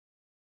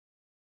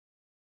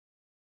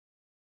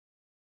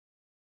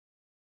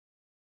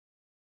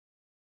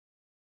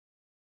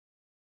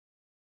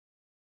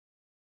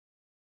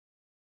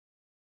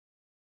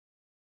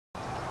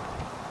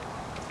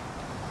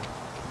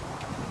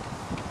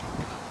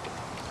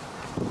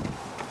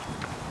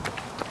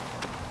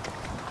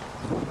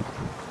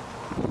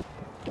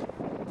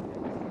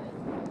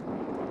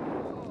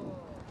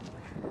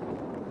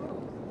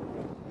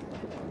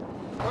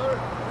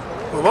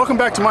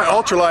Welcome back to my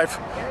ultra life.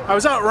 I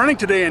was out running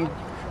today and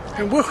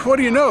what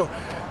do you know?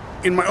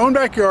 In my own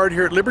backyard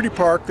here at Liberty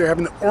Park, they're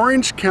having the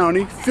Orange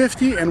County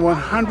 50 and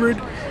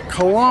 100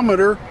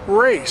 kilometer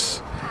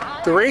race.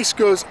 The race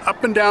goes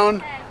up and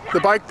down the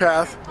bike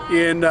path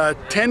in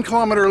 10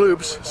 kilometer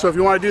loops. So if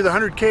you want to do the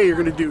 100K, you're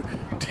going to do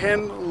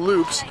 10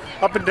 loops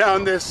up and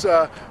down this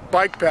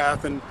bike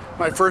path. And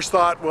my first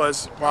thought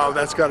was, wow,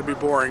 that's got to be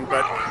boring,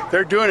 but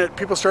they're doing it.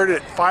 People started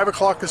at 5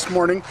 o'clock this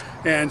morning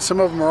and some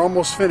of them are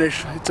almost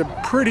finished. It's a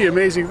pretty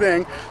amazing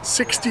thing.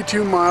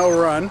 62-mile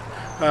run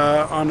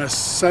on a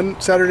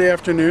Saturday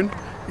afternoon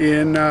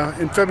in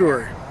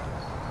February.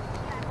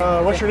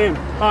 What's your name?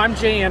 I'm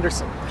Jay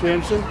Anderson. Jay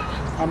Anderson.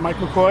 I'm Mike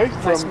McCoy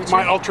from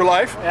My Ultra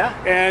Life. Yeah.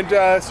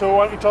 And so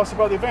why don't you tell us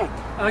about the event?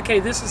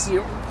 Okay, this is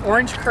the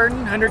Orange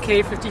Curtain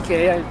 100K,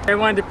 50K. I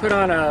wanted to put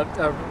on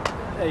a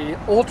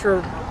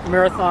ultra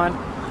marathon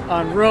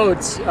on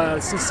roads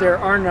since there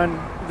are none.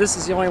 This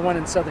is the only one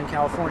in Southern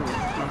California.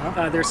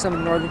 There's some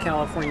in Northern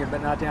California,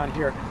 but not down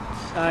here.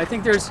 I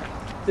think there's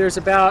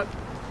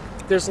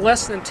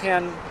less than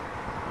 10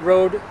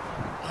 road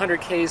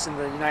 100Ks in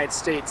the United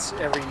States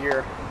every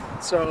year.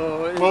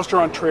 So most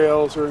are on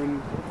trails or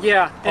in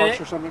parks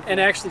or something. And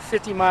actually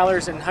 50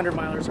 milers and 100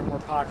 milers are more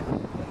popular.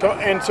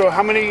 And so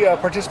how many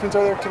participants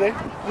are there today?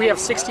 We have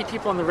 60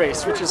 people in the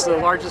race, which is the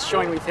largest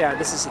showing we've had.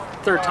 This is the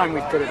third time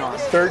we've put it on.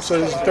 So this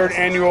is the third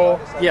annual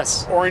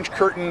Orange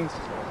Curtain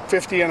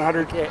 50 and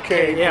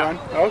 100K run?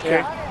 Okay.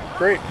 Yeah.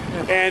 Great.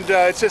 And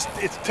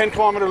it's 10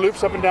 kilometer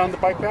loops up and down the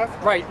bike path?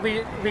 Right.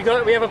 We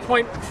have a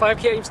point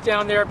 5K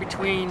down there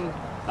between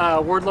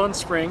Wardlow and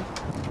Spring.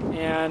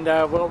 And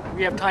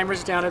we have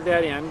timers down at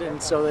that end,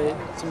 and so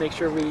to make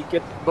sure we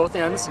get both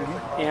ends,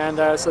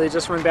 and so they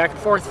just run back and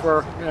forth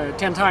for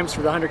 10 times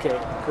for the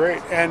 100K.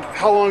 Great. And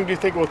how long do you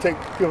think it will take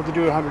to be able to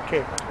do a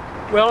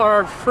 100K? Well,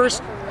 our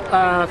first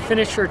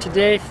finisher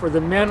today for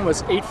the men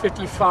was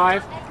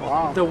 8:55.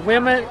 Wow. The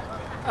women,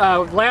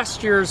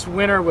 last year's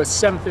winner was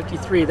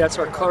 7:53. That's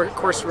our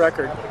course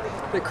record.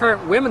 The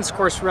current women's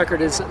course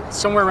record is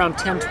somewhere around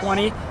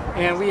 10:20.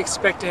 And we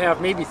expect to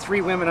have maybe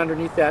 3 women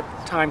underneath that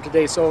time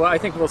today. So I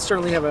think we'll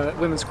certainly have a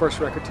women's course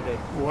record today.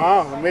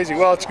 Wow, amazing.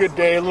 Well, it's a good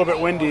day, a little bit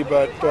windy,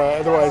 but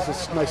otherwise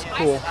it's nice and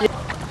cool.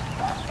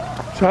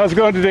 So how's it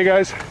going today,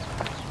 guys?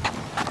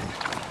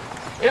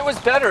 It was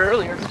better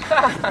earlier.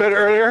 Better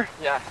earlier?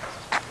 Yeah.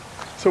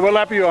 So what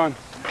lap are you on?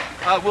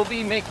 We'll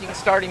be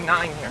starting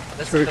 9 here.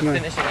 This is the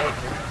finishing 8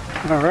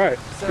 here. All right.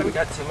 So we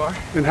got 2 more.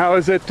 And how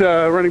is it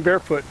running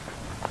barefoot?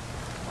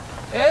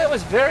 It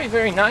was very,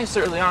 very nice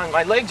early on.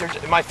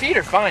 My feet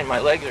are fine. My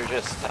legs are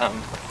just,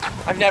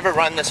 I've never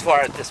run this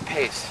far at this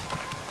pace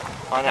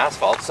on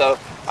asphalt. So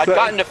I'd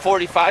gotten to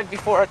 45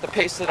 before at the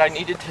pace that I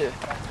needed to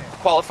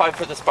qualify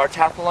for the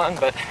Spartathlon,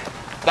 but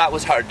that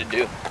was hard to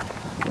do.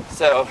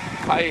 So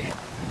I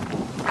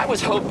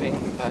was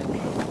hoping, but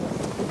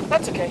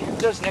that's okay.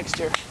 There's next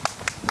year.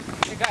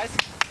 Hey guys,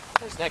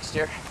 there's next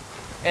year.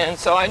 And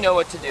so I know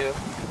what to do.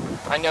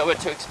 I know what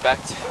to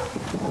expect.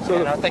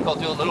 And I think I'll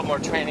do a little more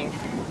training.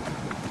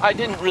 I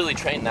didn't really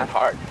train that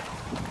hard.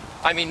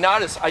 I mean,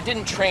 I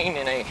didn't train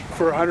in a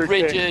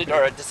rigid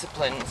or a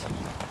disciplined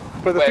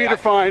But the feet are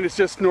fine, it's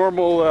just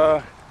normal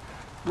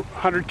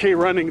 100K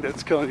running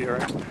that's killing you,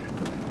 right?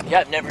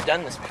 Yeah, I've never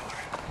done this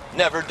before.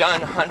 Never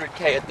done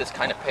 100K at this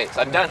kind of pace.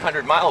 I've done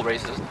 100-mile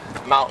races,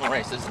 mountain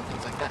races and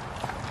things like that.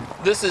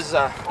 This is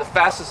the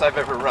fastest I've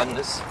ever run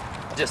this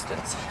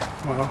distance.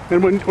 Wow.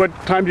 And what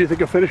time do you think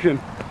you'll finish in?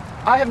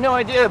 I have no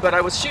idea, but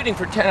I was shooting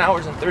for 10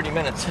 hours and 30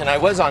 minutes, and I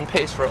was on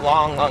pace for a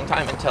long, long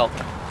time until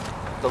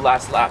the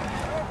last lap.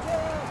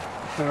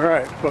 All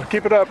right. Well,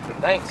 keep it up.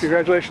 Thanks.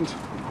 Congratulations.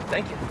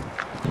 Thank you.